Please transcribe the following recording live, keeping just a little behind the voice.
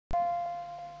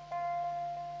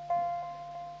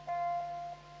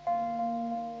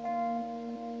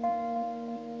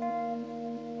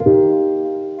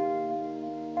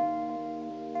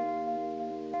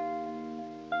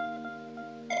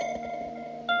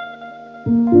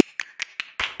Hello,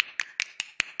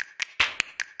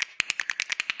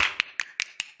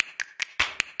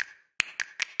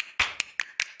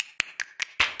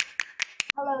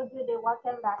 good day.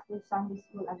 Welcome back to Sunday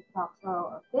School and Talk.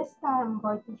 So this time I'm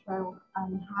going to share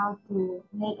on how to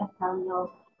make a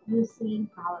thumbnail using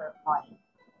PowerPoint.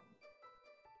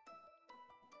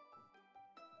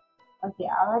 Okay,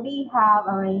 I already have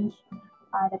arranged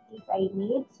the things I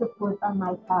need to put on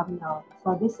my thumbnail.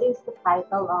 So this is the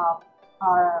title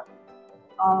our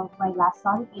of my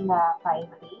lesson in the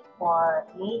primary for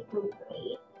May 2 to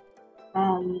 8.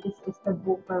 And this is the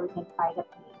book where we can find the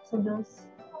page. So those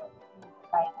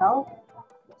title.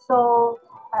 So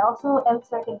I also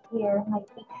inserted here my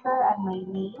picture and my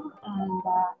name and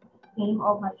the name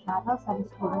of my channel, Sunday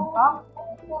School and Talk,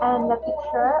 and the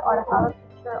picture or the color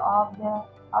picture of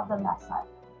the lesson.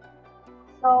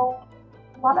 So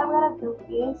what I'm gonna do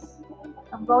is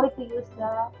I'm going to use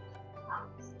the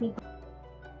stick.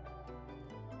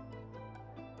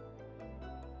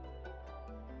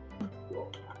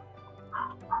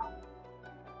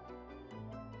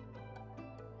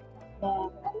 Then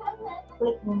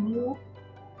click the new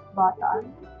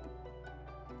button.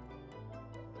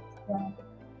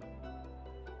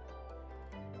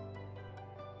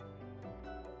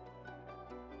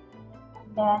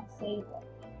 Then save it.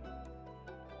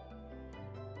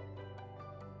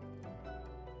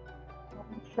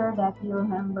 Make sure that you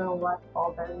remember what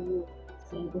folder you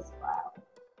save this file.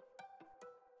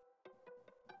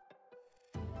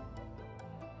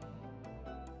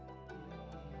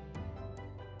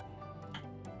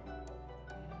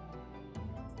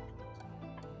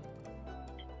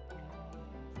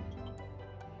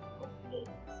 Okay,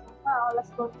 so now let's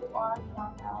go to our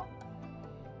channel.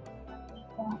 We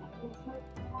can insert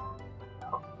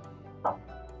that.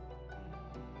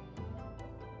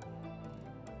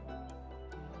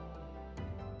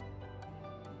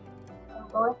 I'm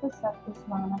going to set this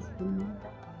one as the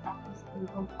practice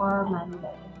table for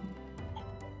Monday.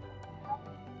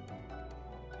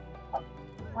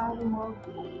 Time will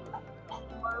be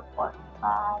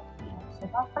 4:45 p.m. So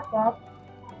don't forget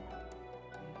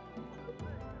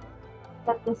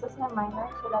that this is a reminder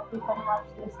so that you can watch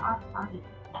this on time.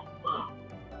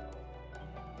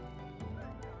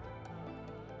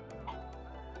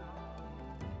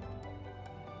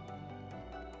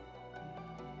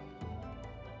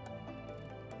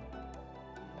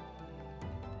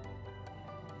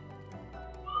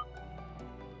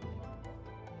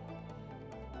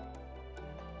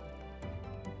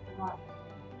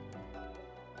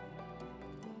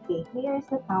 Okay, here's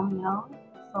the thumbnail.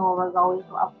 So we're going to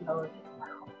upload it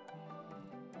now.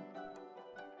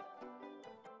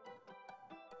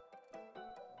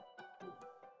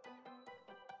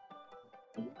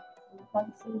 Okay, so you can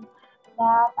see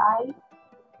that I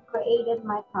created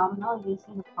my thumbnail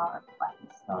using the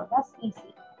PowerPoint. So that's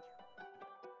easy.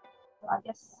 So I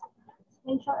just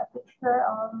screenshot a picture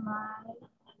of myself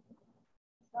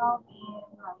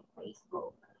in my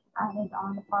Facebook. Added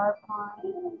on the PowerPoint,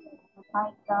 the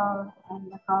title,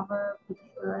 and the cover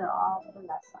picture of the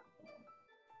lesson.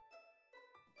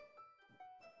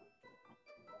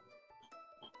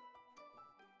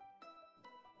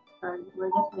 We're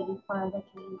just waiting for the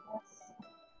changes.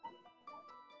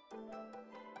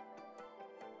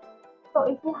 So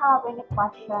if you have any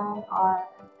question or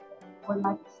would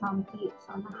like some tips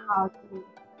on how to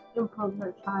improve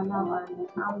your channel or your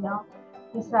thumbnail,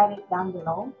 just write it down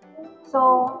below.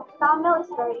 So thumbnail is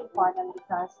very important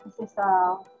because this is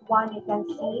the one you can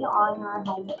see on your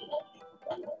homepage.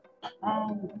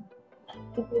 And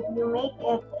if you make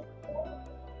it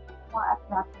more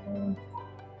attractive,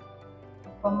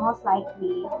 so most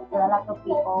likely there are a lot of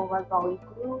people who are going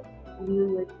to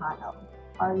view your channel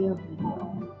or your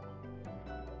video.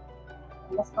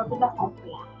 Let's go to the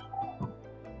homepage.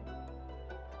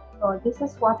 So this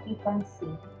is what you can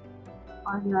see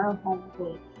on your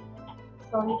homepage.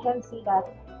 So you can see that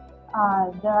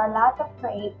there are a lot of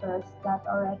creators that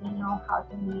already know how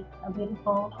to make a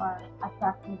beautiful or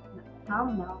attractive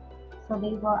thumbnail, so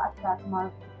they will attract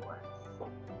more viewers.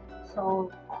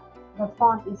 So the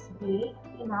font is big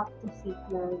enough to see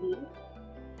clearly.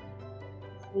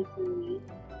 It's easy to read.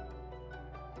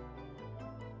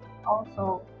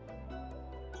 Also,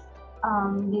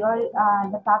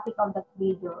 the topic of the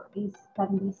video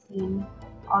can be seen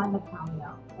on the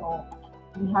thumbnail, so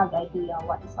we have the idea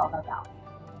what it's all about.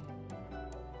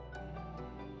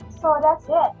 So that's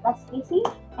it. That's easy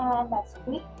and that's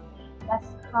quick. That's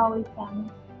how we can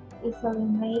easily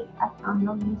make a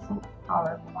thumbnail using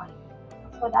PowerPoint.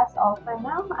 So that's all for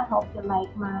now. I hope you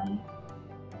like my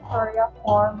tutorial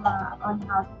on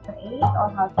how to create or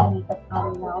how to make a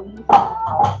thumbnail using the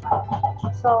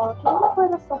PowerPoint. So thank you for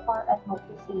the support and hope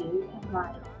to see you in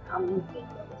my coming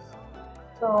videos.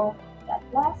 So God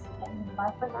bless and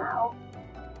bye for now.